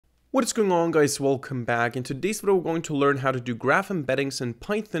What is going on, guys? Welcome back. In today's video we're going to learn how to do graph embeddings in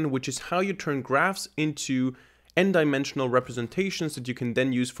Python, which is how you turn graphs into n-dimensional representations that you can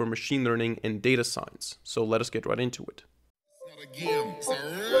then use for machine learning and data science. So let us get right into it.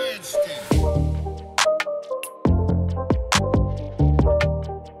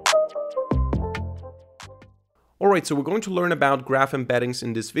 Alright, so we're going to learn about graph embeddings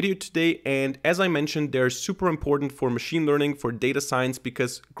in this video today, and as I mentioned, they're super important for machine learning, for data science,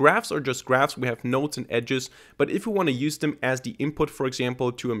 because graphs are just graphs. We have nodes and edges, but if we want to use them as the input, for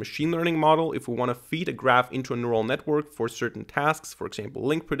example, to a machine learning model, if we want to feed a graph into a neural network for certain tasks, for example,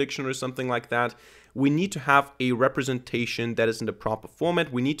 link prediction or something like that, we need to have a representation that is in the proper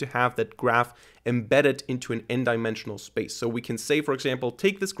format. We need to have that graph embedded into an n-dimensional space. So we can say, for example,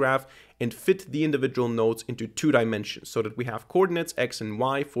 take this graph and fit the individual nodes into 2 dimensions so that we have coordinates x and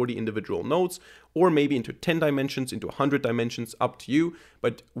y for the individual nodes, or maybe into 10 dimensions, into 100 dimensions, up to you.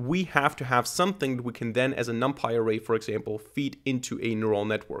 But we have to have something that we can then, as a NumPy array, for example, feed into a neural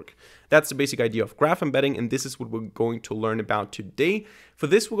network. That's the basic idea of graph embedding, and this is what we're going to learn about today. For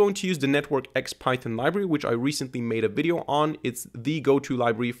this, we're going to use the Network X Python library, which I recently made a video on. It's the go-to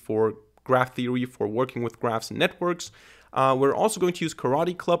library for graph theory, for working with graphs and networks. We're also going to use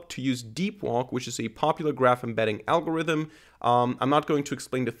Karate Club to use Deep Walk, which is a popular graph embedding algorithm. I'm not going to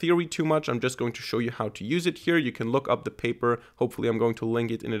explain the theory too much. I'm just going to show you how to use it here. You can look up the paper. Hopefully, I'm going to link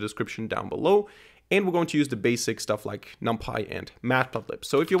it in the description down below. And we're going to use the basic stuff like NumPy and Matplotlib.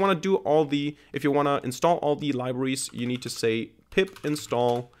 So if you want to install all the libraries, you need to say pip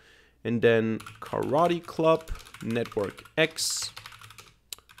install and then Karate Club, Network X,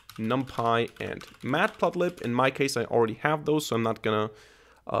 NumPy and Matplotlib. In my case, I already have those, so I'm not gonna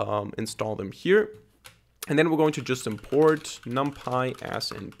install them here. And then we're going to just import NumPy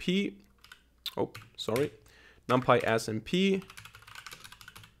as np. NumPy as np,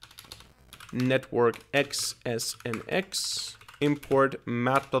 Network X as nx, import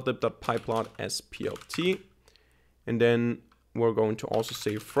matplotlib.pyplot as plt, and then we're going to also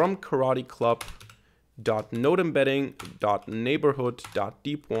say from Karate Club .node embedding .neighborhood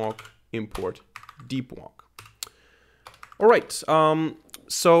 .deepwalk import deepwalk. All right,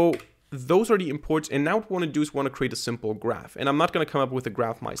 so those are the imports, and now what we want to do is we want to create a simple graph. And I'm not going to come up with a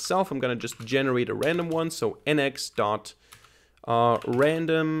graph myself. I'm going to just generate a random one. So nx dot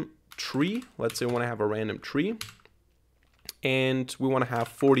random tree. Let's say we want to have a random tree, and we want to have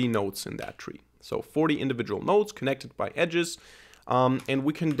 40 nodes in that tree. So 40 individual nodes connected by edges. And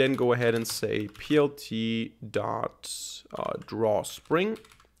we can then go ahead and say plt dot draw spring,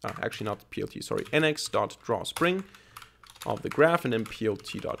 actually not plt, sorry, nx dot draw spring of the graph, and then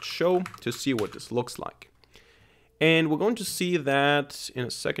plt dot show to see what this looks like. And we're going to see that in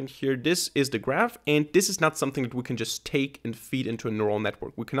a second here. This is the graph, and this is not something that we can just take and feed into a neural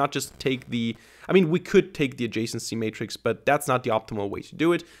network. We cannot just take we could take the adjacency matrix, but that's not the optimal way to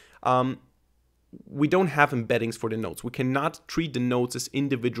do it. We don't have embeddings for the nodes. We cannot treat the nodes as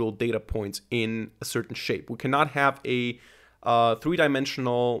individual data points in a certain shape. We cannot have a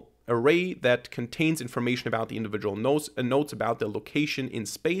 3-dimensional array that contains information about the individual nodes, nodes about their location in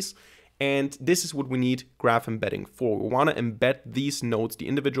space. And this is what we need graph embedding for. We want to embed these nodes, the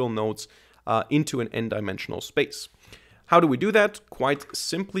individual nodes, into an n-dimensional space. How do we do that? Quite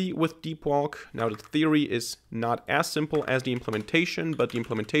simply with Deep Walk. Now the theory is not as simple as the implementation, but the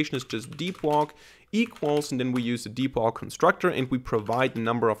implementation is just Deep Walk equals, and then we use the Deep Walk constructor and we provide the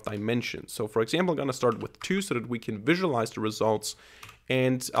number of dimensions. So for example, I'm going to start with 2 so that we can visualize the results.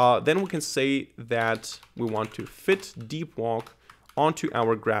 And then we can say that we want to fit Deep Walk onto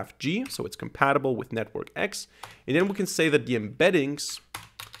our graph G, so it's compatible with Network X. And then we can say that the embeddings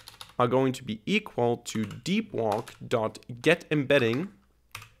are going to be equal to deepwalk.getEmbedding.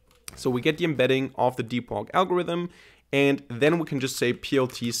 So we get the embedding of the Deep Walk algorithm, and then we can just say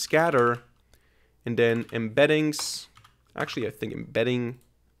plt scatter, and then embeddings. Actually, I think embedding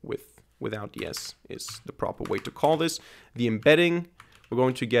without the s is the proper way to call this. The embedding, we're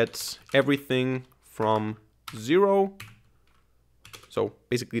going to get everything from 0. So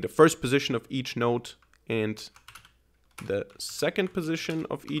basically the first position of each node and the second position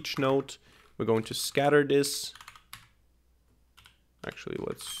of each node. We're going to scatter this. Actually,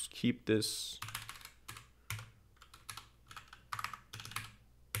 let's keep this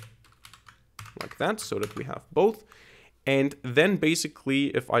like that so that we have both. And then basically,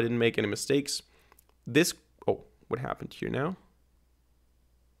 if I didn't make any mistakes, this, oh, what happened here now?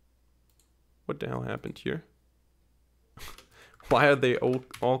 What the hell happened here? Why are they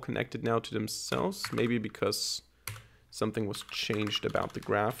all connected now to themselves? Maybe because something was changed about the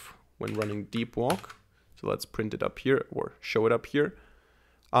graph when running Deep Walk. So let's print it up here or show it up here.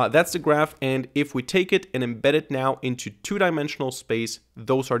 That's the graph, and if we take it and embed it now into two-dimensional space,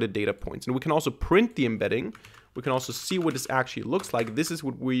 those are the data points. And we can also print the embedding. We can also see what this actually looks like. This is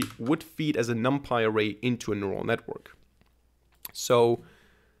what we would feed as a NumPy array into a neural network. So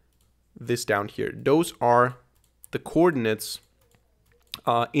this down here, those are the coordinates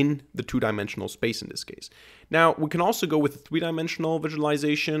in the two-dimensional space in this case. Now, we can also go with a three-dimensional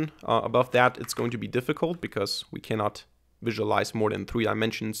visualization. Above that, it's going to be difficult because we cannot visualize more than 3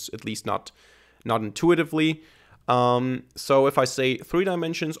 dimensions, at least not intuitively. So if I say 3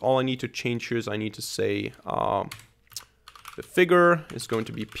 dimensions, all I need to change here is I need to say the figure is going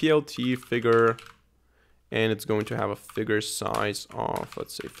to be PLT figure, and it's going to have a figure size of,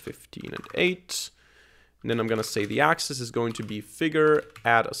 let's say, 15 and 8. And then I'm going to say the axis is going to be figure,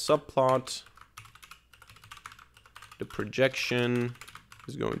 add a subplot. The projection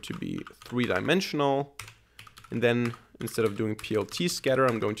is going to be 3-dimensional. And then instead of doing PLT scatter,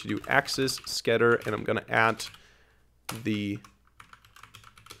 I'm going to do axis scatter, and I'm going to add the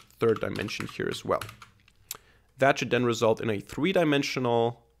 3rd dimension here as well. That should then result in a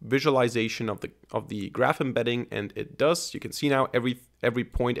 3-dimensional visualization of the graph embedding, and it does. You can see now every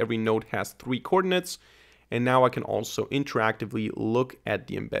point, every node has 3 coordinates, and now I can also interactively look at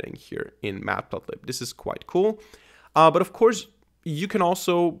the embedding here in Matplotlib. This is quite cool, but of course you can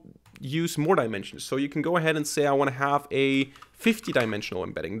also use more dimensions. So you can go ahead and say I want to have a 50-dimensional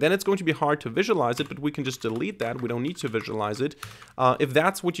embedding. Then it's going to be hard to visualize it, but we can just delete that. We don't need to visualize it. If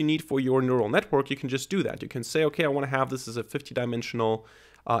that's what you need for your neural network, you can just do that. You can say, okay, I want to have this as a 50-dimensional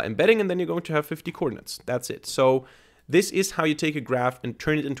embedding, and then you're going to have 50 coordinates. That's it. So this is how you take a graph and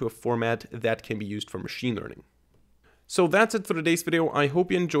turn it into a format that can be used for machine learning. So that's it for today's video. I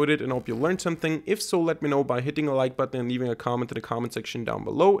hope you enjoyed it and hope you learned something. If so, let me know by hitting a like button and leaving a comment in the comment section down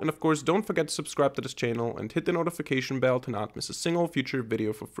below. And of course, don't forget to subscribe to this channel and hit the notification bell to not miss a single future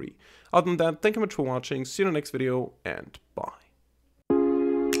video for free. Other than that, thank you much for watching. See you in the next video, and bye.